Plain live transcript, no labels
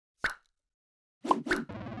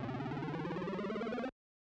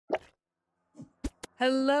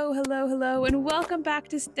Hello, hello, hello, and welcome back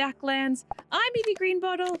to Stacklands. I'm Evie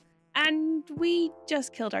Greenbottle, and we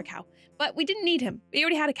just killed our cow. But we didn't need him. We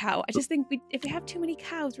already had a cow. I just think if we have too many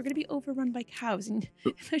cows, we're going to be overrun by cows. And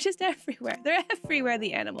they're just everywhere. They're everywhere,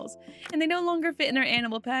 the animals. And they no longer fit in our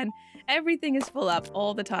animal pen. Everything is full up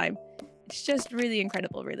all the time. It's just really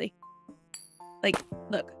incredible, really. Like,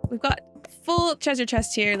 look, we've got full treasure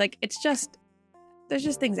chest here. Like, it's just, there's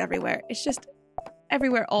just things everywhere. It's just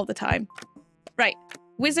everywhere all the time. Right,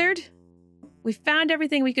 wizard, we found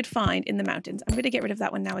everything we could find in the mountains. I'm going to get rid of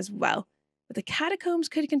that one now as well. But the catacombs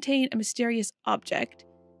could contain a mysterious object.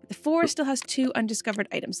 But the forest still has 2 undiscovered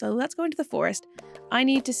items. So let's go into the forest. I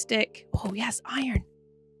need to stick, oh yes, iron.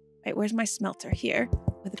 Right, where's my smelter? Here,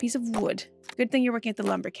 with a piece of wood. Good thing you're working at the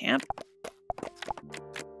lumber camp.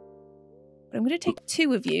 But I'm going to take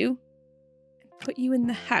 2 of you and put you in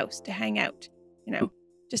the house to hang out. You know,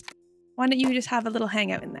 just, why don't you just have a little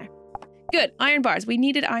hangout in there? Good. Iron bars. We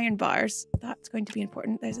needed iron bars. That's going to be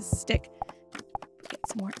important. There's a stick. Get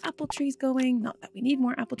some more apple trees going. Not that we need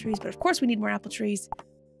more apple trees, but of course we need more apple trees.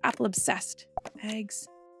 Apple obsessed. Eggs.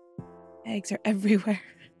 Eggs are everywhere.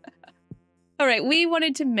 All right. We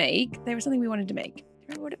wanted to make... There was something we wanted to make. Do you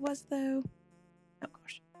remember what it was, though? Oh,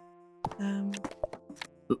 gosh.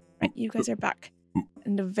 Right. You guys are back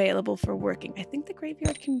and available for working. I think the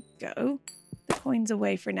graveyard can go. The coin's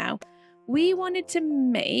away for now. We wanted to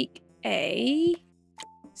make a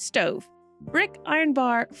stove. Brick, iron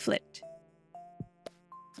bar, flint.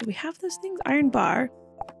 Do we have those things? Iron bar,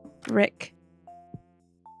 brick.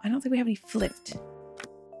 I don't think we have any flint.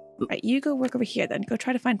 Right, you go work over here then. Go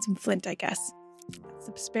try to find some flint, I guess.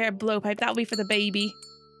 Some spare blowpipe. That'll be for the baby.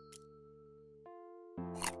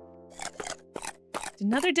 It's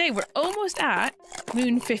another day. We're almost at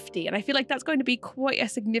moon 50, and I feel like that's going to be quite a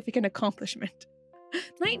significant accomplishment.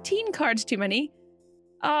 19 cards too many.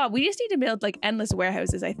 We just need to build like endless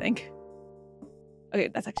warehouses, I think. Okay,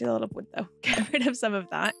 that's actually a lot of wood though. Get rid of some of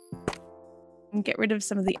that. And get rid of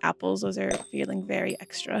some of the apples. Those are feeling very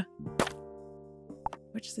extra.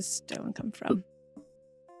 Where does this stone come from?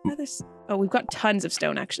 Oh, we've got tons of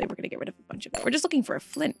stone actually. We're going to get rid of a bunch of it. We're just looking for a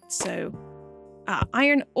flint. So,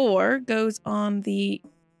 iron ore goes on the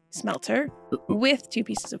smelter with 2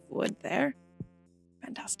 pieces of wood there.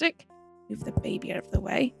 Fantastic. Move the baby out of the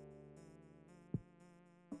way.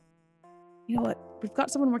 You know what? We've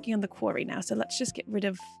got someone working on the quarry now, so let's just get rid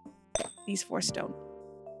of these 4 stone.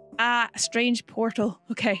 A strange portal.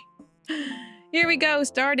 Okay. Here we go,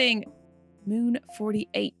 starting moon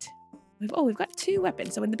 48. We've got 2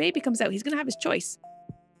 weapons, so when the baby comes out, he's going to have his choice.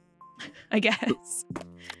 I guess.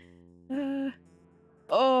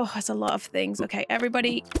 Oh, that's a lot of things. Okay,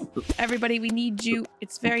 everybody, we need you.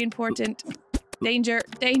 It's very important. Danger,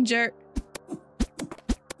 danger.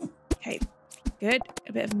 Okay, good.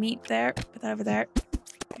 A bit of meat there. Put that over there.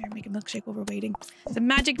 Here, make a milkshake while we're waiting. Some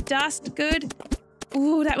magic dust. Good.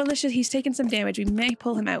 Ooh, that militia, he's taken some damage. We may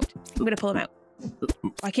pull him out. I'm going to pull him out.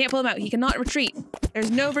 Oh, I can't pull him out. He cannot retreat.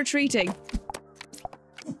 There's no retreating.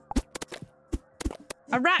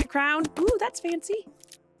 A rat crown. Ooh, that's fancy.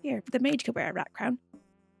 Here, the mage could wear a rat crown.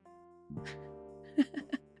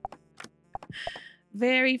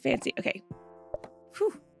 Very fancy. Okay.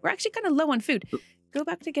 Whew. We're actually kind of low on food. Go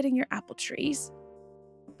back to getting your apple trees.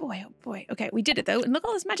 Boy, oh boy. Okay, we did it though. And look at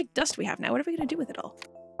all this magic dust we have now. What are we going to do with it all?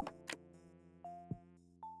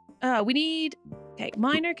 We need... Okay,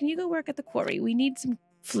 miner, can you go work at the quarry? We need some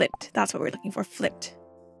flint. That's what we're looking for, flint.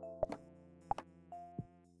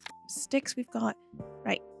 Sticks we've got.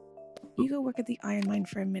 Right. You go work at the iron mine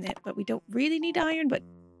for a minute, but we don't really need iron, but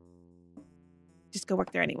just go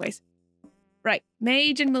work there anyways. Right,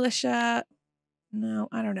 mage and militia. No,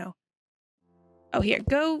 I don't know. Oh, here,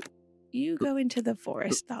 go. You go into the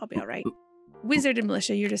forest. That'll be all right. Wizard and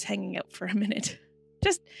militia, you're just hanging out for a minute.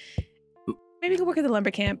 Just maybe go work at the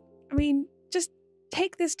lumber camp. I mean, just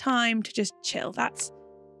take this time to just chill.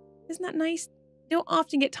 Isn't that nice? You don't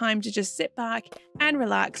often get time to just sit back and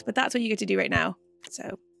relax, but that's what you get to do right now.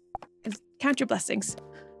 So count your blessings.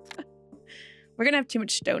 We're going to have too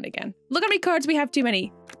much stone again. Look how many cards we have too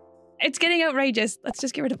many. It's getting outrageous. Let's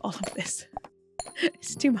just get rid of all of this.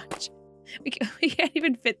 It's too much. We can't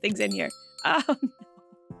even fit things in here. Oh no.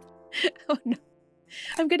 Oh no.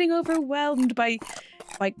 I'm getting overwhelmed by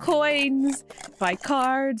coins, by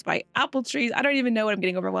cards, by apple trees. I don't even know what I'm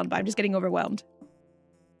getting overwhelmed by. I'm just getting overwhelmed.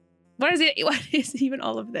 What is it? What is even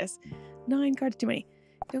all of this? 9 cards too many.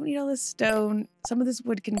 Don't need all this stone. Some of this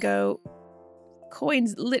wood can go.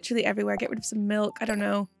 Coins literally everywhere. Get rid of some milk. I don't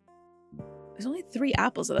know. There's only 3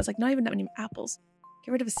 apples, so that's like not even that many apples.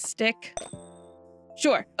 Get rid of a stick.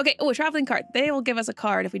 Sure. Okay. Oh, a traveling cart. They will give us a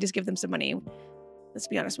card if we just give them some money. Let's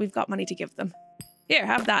be honest. We've got money to give them. Here,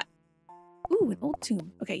 have that. Ooh, an old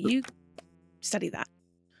tomb. Okay, you study that.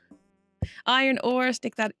 Iron ore,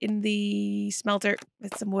 stick that in the smelter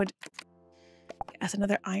with some wood. That's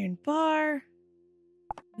another iron bar.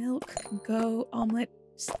 Milk can go. Omelette.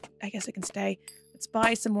 I guess it can stay. Let's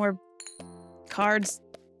buy some more cards.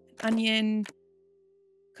 An onion.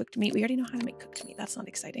 Cooked meat. We already know how to make cooked meat. That's not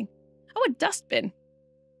exciting. Oh, a dustbin.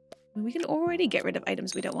 We can already get rid of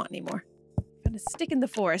items we don't want anymore. Found a stick in the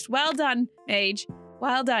forest. Well done, mage.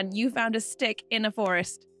 Well done. You found a stick in a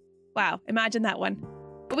forest. Wow, imagine that one.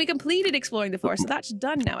 But we completed exploring the forest, so that's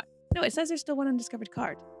done now. No, it says there's still one undiscovered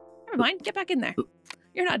card. Never mind, get back in there.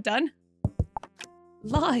 You're not done.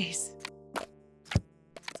 Lies.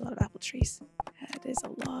 That's a lot of apple trees. That is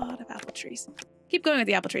a lot of apple trees. Keep going with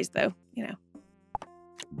the apple trees, though. You know.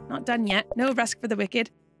 Not done yet. No rest for the wicked.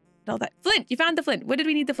 And all that. Flint! You found the flint. What did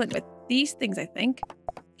we need the flint with? These things, I think.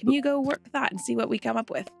 Can you go work that and see what we come up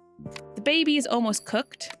with? The baby is almost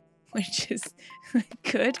cooked, which is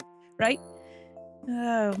good, right?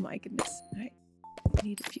 Oh my goodness. All right. I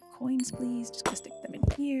need a few coins, please. Just gonna stick them in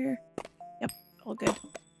here. Yep, all good.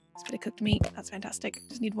 It's a bit of cooked meat. That's fantastic.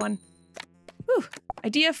 Just need one. Whew.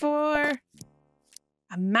 Idea for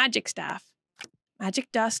a magic staff.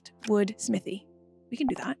 Magic dust, wood, smithy. We can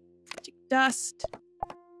do that. Magic dust,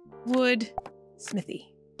 wood, smithy.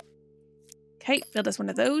 Okay, build us one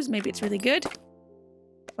of those. Maybe it's really good.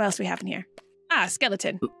 What else do we have in here? Ah,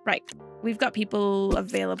 skeleton. Right. We've got people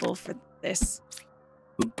available for this.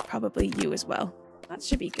 Probably you as well. That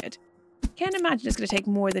should be good. Can't imagine it's going to take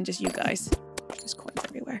more than just you guys. There's coins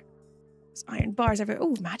everywhere. There's iron bars everywhere.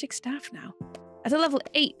 Oh, magic staff now. That's a level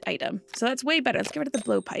 8 item. So that's way better. Let's get rid of the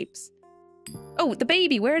blowpipes. Oh, the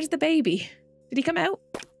baby. Where is the baby? Did he come out?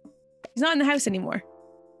 He's not in the house anymore.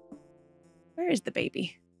 Where is the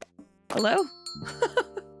baby? Hello?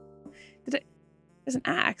 There's an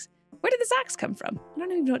axe. Where did this axe come from? I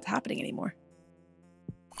don't even know what's happening anymore.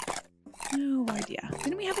 No idea.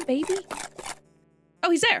 Didn't we have a baby?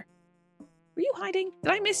 Oh, he's there. Were you hiding?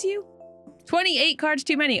 Did I miss you? 28 cards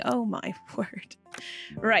too many. Oh my word.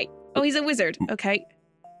 Right. Oh, he's a wizard. Okay.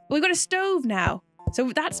 Well, we've got a stove now.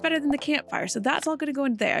 So that's better than the campfire. So that's all going to go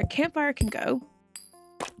in there. Campfire can go.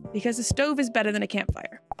 Because the stove is better than a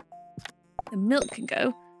campfire. The milk can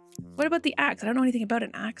go. What about the axe? I don't know anything about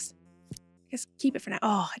an axe. I guess keep it for now.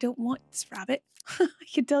 Oh, I don't want this rabbit. I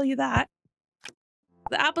can tell you that.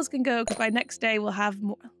 The apples can go because by next day we'll have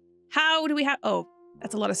more. How do we have... Oh,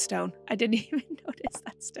 that's a lot of stone. I didn't even notice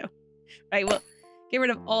that stone. Right, well, get rid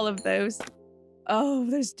of all of those. Oh,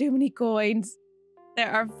 there's too many coins.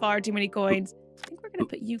 There are far too many coins. I think we're going to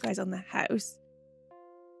put you guys on the house.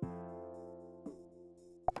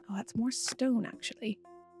 Oh, that's more stone, actually.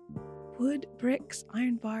 Wood, bricks,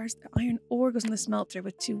 iron bars. The iron ore goes in the smelter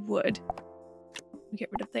with 2 wood. We get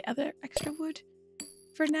rid of the other extra wood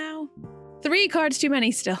for now. 3 cards too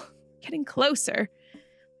many still. Getting closer.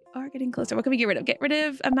 We are getting closer. What can we get rid of? Get rid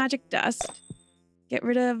of a magic dust. Get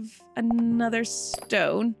rid of another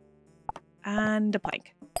stone. And a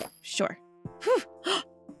plank. Sure.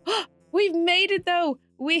 We've made it though.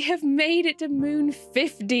 We have made it to moon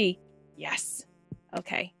 50. Yes.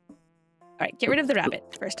 Okay. All right, get rid of the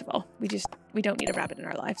rabbit, first of all. We don't need a rabbit in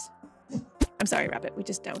our lives. I'm sorry, rabbit. We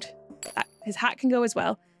just don't. His hat can go as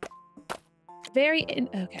well.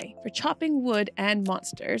 Okay, for chopping wood and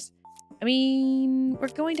monsters. I mean, we're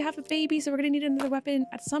going to have a baby, so we're going to need another weapon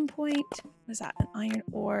at some point. What is that? An iron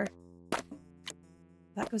ore.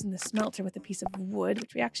 That goes in the smelter with a piece of wood,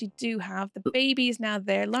 which we actually do have. The baby is now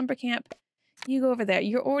there. Lumber camp. You go over there.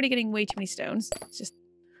 You're already getting way too many stones. It's just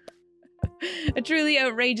a truly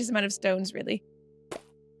outrageous amount of stones, really.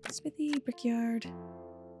 Smithy, brickyard,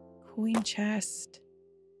 coin chest.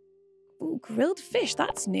 Ooh, grilled fish.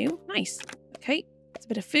 That's new. Nice. Okay, that's a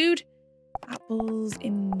bit of food. Apples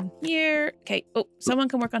in here. Okay. Oh, someone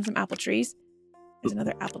can work on some apple trees. There's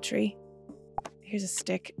another apple tree. Here's a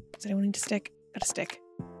stick. Does anyone need a stick? Got a stick.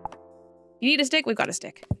 You need a stick? We've got a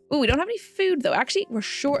stick. Ooh, we don't have any food, though. Actually, we're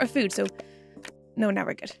short of food, so... No, now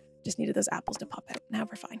we're good. Just needed those apples to pop out. Now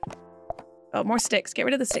we're fine. Oh, more sticks. Get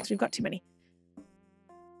rid of the sticks. We've got too many.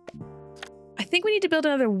 I think we need to build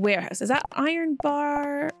another warehouse. Is that iron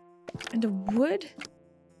bar and a wood?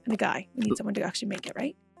 And a guy. We need someone to actually make it,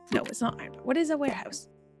 right? No, it's not iron bar. What is a warehouse?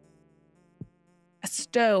 A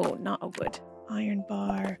stone, not a wood. Iron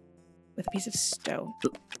bar with a piece of stone.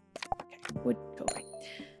 Okay, wood, go away.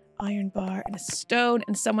 Iron bar and a stone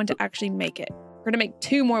and someone to actually make it. We're going to make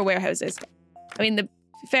 2 more warehouses. I mean, to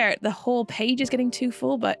be fair, the whole page is getting too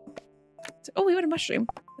full, but... Oh, we want a mushroom.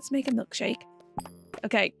 Let's make a milkshake.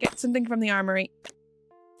 Okay, get something from the armory.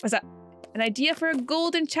 What's that? An idea for a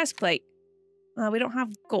golden chest plate. We don't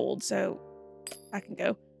have gold, so That can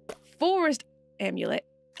go. Forest amulet.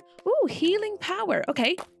 Ooh, healing power.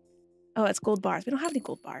 Okay. Oh, it's gold bars. We don't have any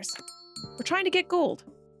gold bars. We're trying to get gold.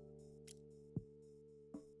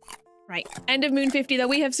 Right. End of moon 50, though.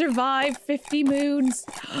 We have survived 50 moons.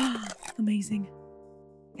 Amazing.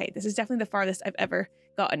 Okay, this is definitely the farthest I've ever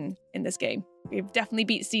gotten in this game. We've definitely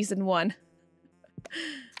beat season 1.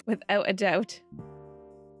 Without a doubt.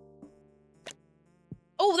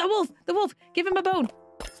 Oh, the wolf! The wolf! Give him a bone!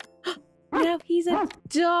 Now he's a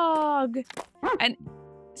dog! And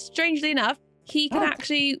strangely enough, he can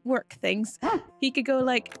actually work things. He could go,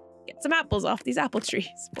 like, get some apples off these apple trees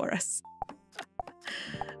for us.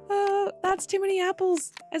 Oh, that's too many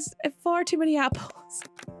apples. That's far too many apples.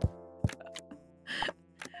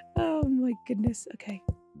 Oh my goodness. Okay.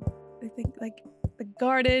 I think, like, the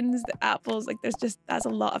gardens, the apples, like, that's a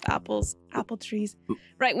lot of apples. Apple trees.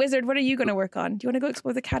 Right, wizard, what are you going to work on? Do you want to go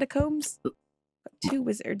explore the catacombs? Got 2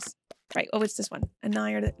 wizards. Right, oh, it's this one.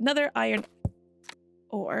 Another iron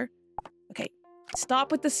ore. Okay,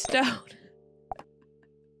 stop with the stone.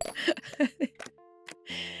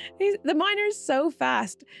 The miner is so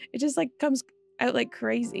fast. It just, like, comes out like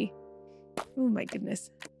crazy. Oh my goodness.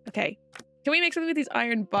 Okay, can we make something with these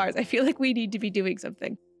iron bars? I feel like we need to be doing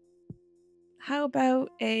something. How about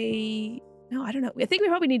no, I don't know. I think we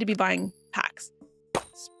probably need to be buying packs.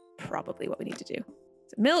 That's probably what we need to do.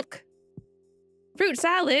 So milk. Fruit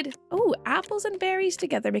salad. Oh, apples and berries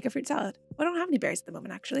together make a fruit salad. I don't have any berries at the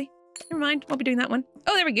moment, actually. Never mind. Won't be doing that one.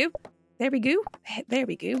 Oh, there we go. There we go. There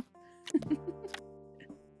we go.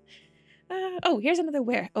 Oh, here's another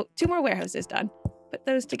Oh, 2 more warehouses done. Put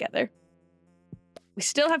those together. We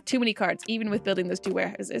still have too many cards, even with building those 2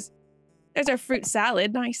 warehouses. There's our fruit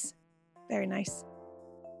salad. Nice. Very nice.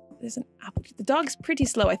 There's an apple. The dog's pretty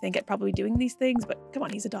slow, I think, at probably doing these things, but come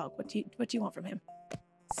on, he's a dog. What do you want from him?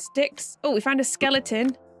 Sticks. Oh, we found a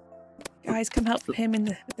skeleton. Guys, come help him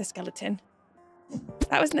with the skeleton.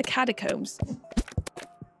 That was in the catacombs.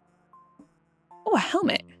 Oh, a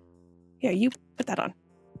helmet. Here, you put that on.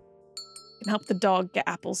 And help the dog get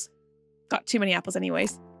apples. Got too many apples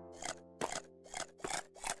anyways.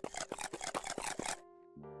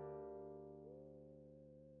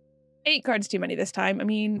 Eight cards too many this time. I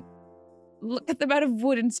mean, look at the amount of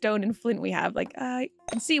wood and stone and flint we have. Like, I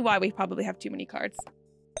can see why we probably have too many cards.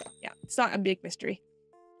 Yeah, it's not a big mystery.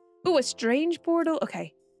 Ooh, a strange portal.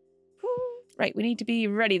 Okay. Right, we need to be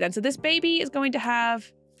ready then. So this baby is going to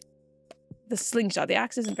have the slingshot. The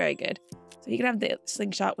axe isn't very good. So he can have the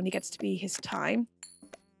slingshot when he gets to be his time.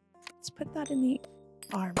 Let's put that in the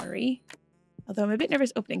armory. Although I'm a bit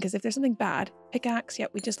nervous opening because if there's something bad. Pickaxe, yeah,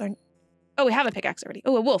 we just learned. Oh, we have a pickaxe already.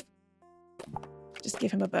 Oh, a wolf. Just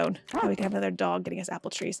give him a bone. Now we can have another dog getting us apple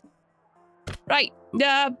trees. Right,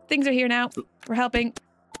 things are here now. We're helping.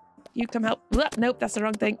 You come help. Nope, that's the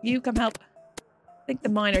wrong thing. You come help. I think the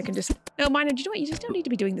miner can just... No, miner, do you know what? You just don't need to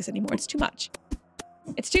be doing this anymore. It's too much.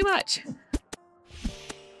 It's too much.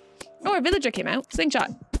 Oh, our villager came out.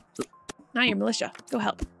 Slingshot. Now you're militia. Go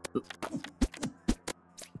help.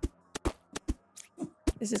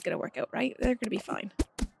 This is going to work out, right? They're going to be fine.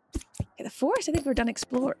 Okay, the forest, I think we're done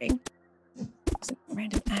exploring. It's a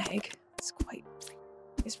random egg.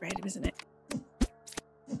 It's random, isn't it?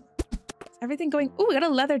 Is everything going... Oh, we got a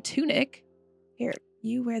leather tunic. Here,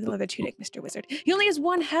 you wear the leather tunic, Mr. Wizard. He only has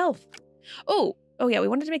 1 health. Oh yeah, we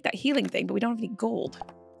wanted to make that healing thing, but we don't have any gold.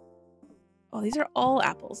 Oh, these are all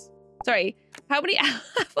apples. Sorry, how many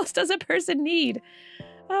apples does a person need?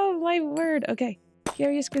 Oh, my word. Okay,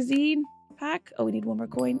 curious cuisine pack. Oh, we need 1 more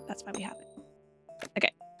coin. That's why we have it.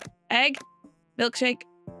 Okay, egg, milkshake,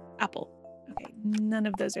 apple. Okay, none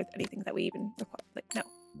of those are anything that we even require. Like, no.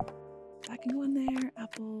 That can go in there.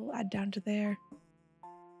 Apple, add down to there.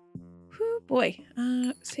 Whew, boy.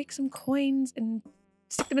 Take some coins and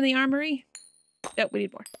stick them in the armory. No, we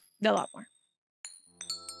need more. A lot more.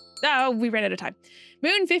 Oh, we ran out of time.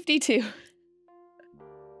 Moon 52.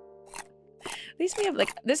 At least we have,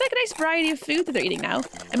 like, there's like a nice variety of food that they're eating now.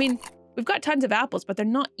 I mean, we've got tons of apples, but they're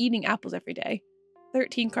not eating apples every day.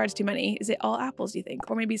 13 cards too many. Is it all apples, do you think?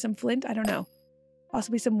 Or maybe some flint? I don't know.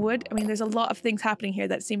 Possibly some wood. I mean, there's a lot of things happening here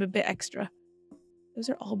that seem a bit extra. Those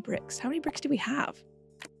are all bricks. How many bricks do we have?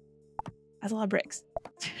 That's a lot of bricks.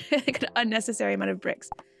 Like an unnecessary amount of bricks.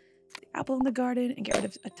 The apple in the garden and get rid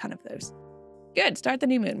of a ton of those. Good. Start the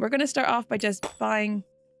new moon. We're going to start off by just buying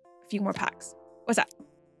a few more packs. What's that?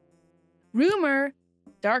 Rumor.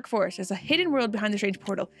 Dark Forest. There's a hidden world behind the strange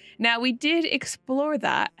portal. Now, we did explore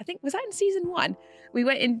that. I think, was that in season 1? We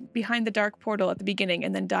went in behind the dark portal at the beginning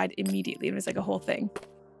and then died immediately. It was like a whole thing.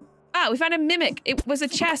 Ah, we found a mimic. It was a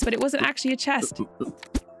chest, but it wasn't actually a chest.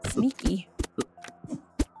 Sneaky.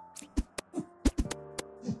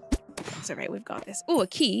 It's all right, we've got this. Oh, a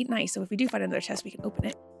key. Nice. So if we do find another chest, we can open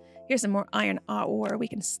it. Here's some more iron ore. We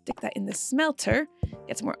can stick that in the smelter.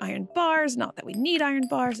 Get some more iron bars. Not that we need iron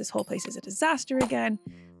bars. This whole place is a disaster again.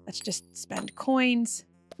 Let's just spend coins.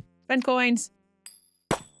 Spend coins.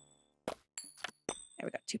 There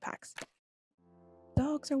we go, 2 packs.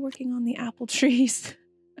 Dogs are working on the apple trees.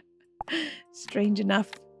 Strange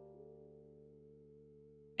enough.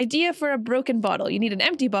 Idea for a broken bottle. You need an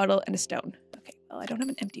empty bottle and a stone. Okay, well, I don't have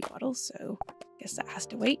an empty bottle, so I guess that has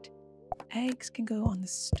to wait. Eggs can go on the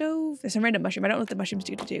stove. There's some random mushroom. I don't know what the mushrooms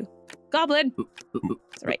do to do. Goblin!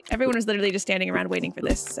 That's all right. Everyone was literally just standing around waiting for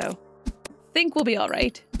this, so think we'll be all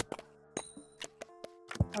right.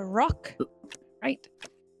 A rock. Right.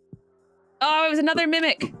 Oh, it was another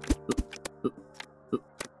mimic.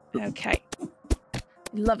 Okay.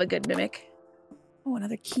 Love a good mimic. Oh,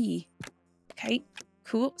 another key. Okay,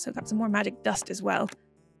 cool. So I've got some more magic dust as well.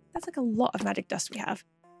 That's like a lot of magic dust we have.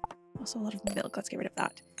 Also a lot of milk. Let's get rid of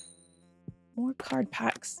that. More card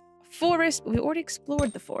packs. Forest. We already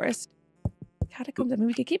explored the forest. Catacombs. I mean,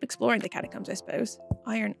 we could keep exploring the catacombs, I suppose.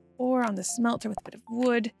 Iron ore on the smelter with a bit of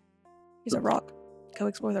wood. Here's a rock. Go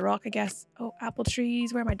explore the rock, I guess. Oh, apple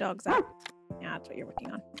trees. Where are my dogs at? Yeah, that's what you're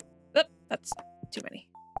working on. Oop, that's too many.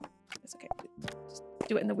 That's okay. Just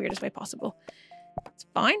do it in the weirdest way possible. It's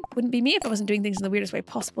fine. Wouldn't be me if I wasn't doing things in the weirdest way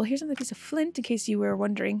possible. Here's another piece of flint in case you were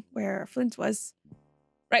wondering where flint was.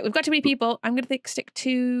 Right, we've got too many people. I'm going to stick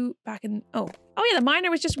 2 back in... Oh yeah, the miner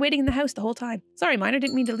was just waiting in the house the whole time. Sorry, miner.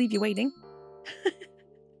 Didn't mean to leave you waiting.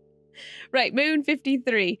 Right, moon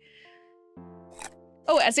 53.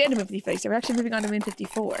 Oh, it's the end of moon 53, so we're actually moving on to moon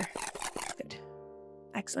 54. Good.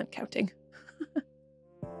 Excellent counting.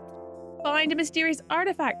 Find a mysterious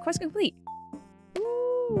artifact. Quest complete.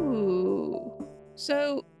 Ooh.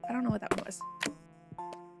 So, I don't know what that one was.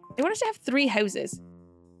 They want us to have 3 houses.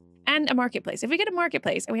 And a marketplace. If we get a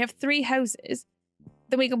marketplace and we have 3 houses,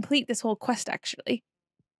 then we complete this whole quest, actually.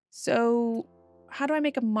 So, how do I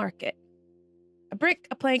make a market? A brick,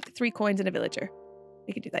 a plank, 3 coins, and a villager.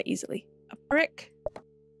 We could do that easily. A brick.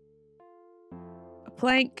 A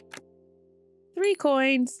plank. 3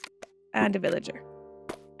 coins. And a villager.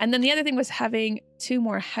 And then the other thing was having 2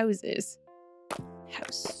 more houses.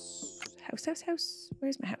 House.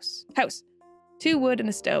 Where's my house? House. 2 wood and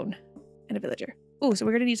a stone. And a villager. Oh, so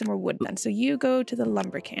we're going to need some more wood then. So you go to the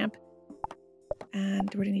lumber camp. And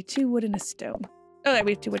we're going to need 2 wood and a stone. Oh, there,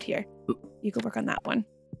 we have 2 wood here. You go work on that one.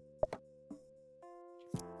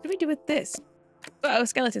 What do we do with this? Uh-oh,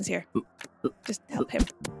 skeleton's here. Just help him.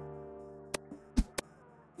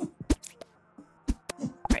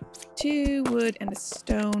 Right. 2 wood and a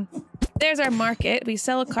stone. There's our market. We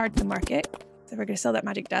sell a card to the market. So we're going to sell that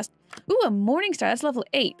magic dust. Ooh, a morning star. That's level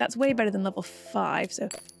 8. That's way better than level 5. So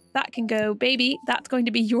that can go, baby, that's going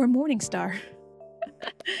to be your morning star.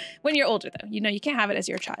 When you're older, though. You know, you can't have it as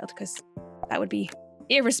your child because that would be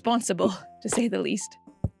irresponsible, to say the least.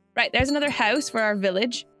 Right, there's another house for our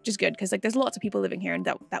village, which is good because like there's lots of people living here in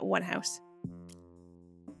that one house.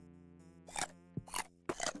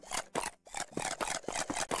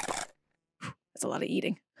 That's a lot of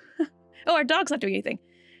eating. Oh, our dog's not doing anything.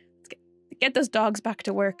 Let's get those dogs back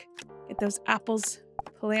to work. Get those apples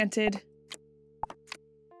planted.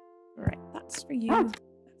 All right, that's for you.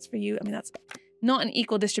 That's for you. I mean, that's not an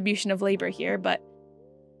equal distribution of labor here, but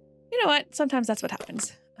you know what? Sometimes that's what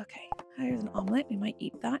happens. Okay, here's an omelet. We might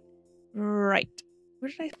eat that. Right. Where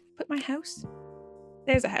did I put my house?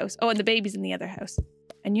 There's a house. Oh, and the baby's in the other house.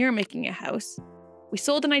 And you're making a house. We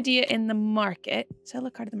sold an idea in the market. Sell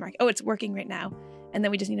a card at the market. Oh, it's working right now. And then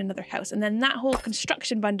we just need another house. And then that whole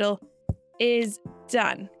construction bundle is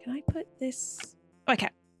done. Can I put this? Oh, I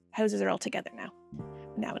can't. Houses are all together now.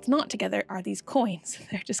 Now what's not together are these coins.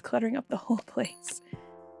 They're just cluttering up the whole place.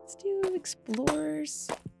 Let's do explorers.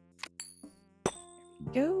 There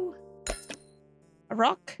we go. A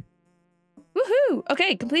rock. Woohoo!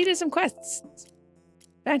 Okay, completed some quests.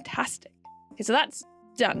 Fantastic. Okay, so that's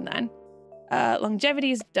done then.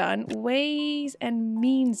 Longevity is done. Ways and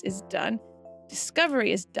means is done.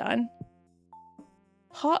 Discovery is done.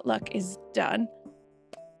 Potluck is done.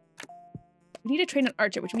 We need to train an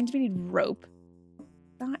archer, which means we need rope.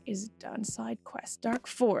 That is done. Side quest. Dark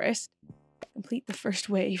Forest. Complete the first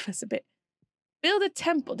wave. That's a bit... Build a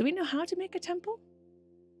temple. Do we know how to make a temple?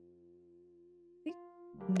 I think...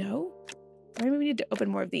 No? Or maybe we need to open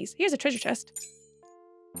more of these. Here's a treasure chest.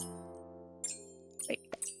 Wait.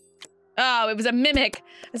 Oh, it was a mimic.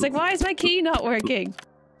 It's like, why is my key not working?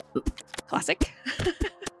 Classic.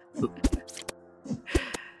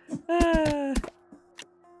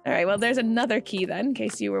 Alright, well, there's another key then, in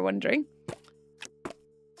case you were wondering.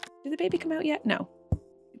 Did the baby come out yet? No.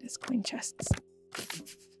 It is coin chests.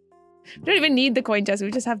 We don't even need the coin chest.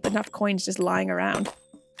 We just have enough coins just lying around.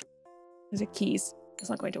 Those are keys. That's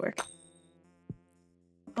not going to work.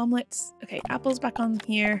 Omelets. Okay, apples back on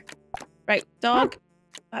here. Right, dog.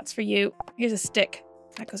 That's for you. Here's a stick.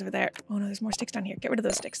 That goes over there. Oh no, there's more sticks down here. Get rid of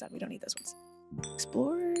those sticks then. We don't need those ones.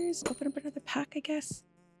 Explorers. Open up another pack, I guess.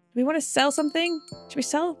 Do we want to sell something? Should we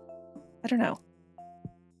sell? I don't know.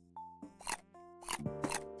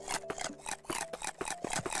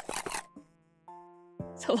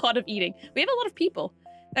 It's a lot of eating. We have a lot of people.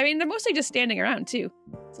 I mean, they're mostly just standing around too.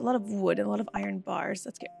 It's a lot of wood and a lot of iron bars.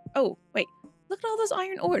 Let's get... Oh, wait. Look at all those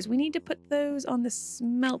iron ores. We need to put those on the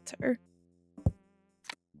smelter. 2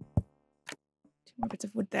 more bits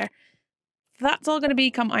of wood there. That's all going to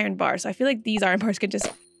become iron bars. So I feel like these iron bars could just...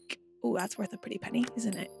 Oh, that's worth a pretty penny,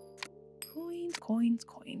 isn't it? Coins, coins,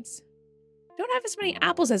 coins. Don't have as many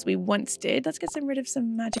apples as we once did. Let's get rid of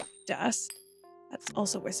some magic dust. That's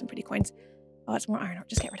also worth some pretty coins. Oh, that's more iron ore.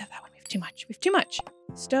 Just get rid of that one. We have too much. We have too much.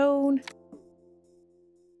 Stone.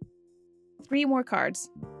 3 more cards.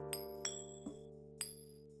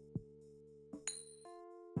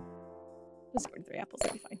 Let's get rid of 3 apples.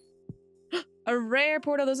 That'll be fine. A rare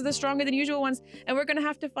portal. Those are the stronger than usual ones. And we're going to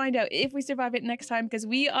have to find out if we survive it next time because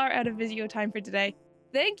we are out of video time for today.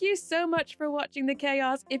 Thank you so much for watching the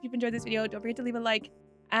chaos. If you've enjoyed this video, don't forget to leave a like.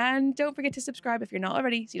 And don't forget to subscribe if you're not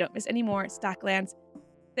already so you don't miss any more Stacklands.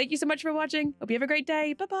 Thank you so much for watching. Hope you have a great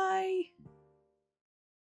day. Bye-bye.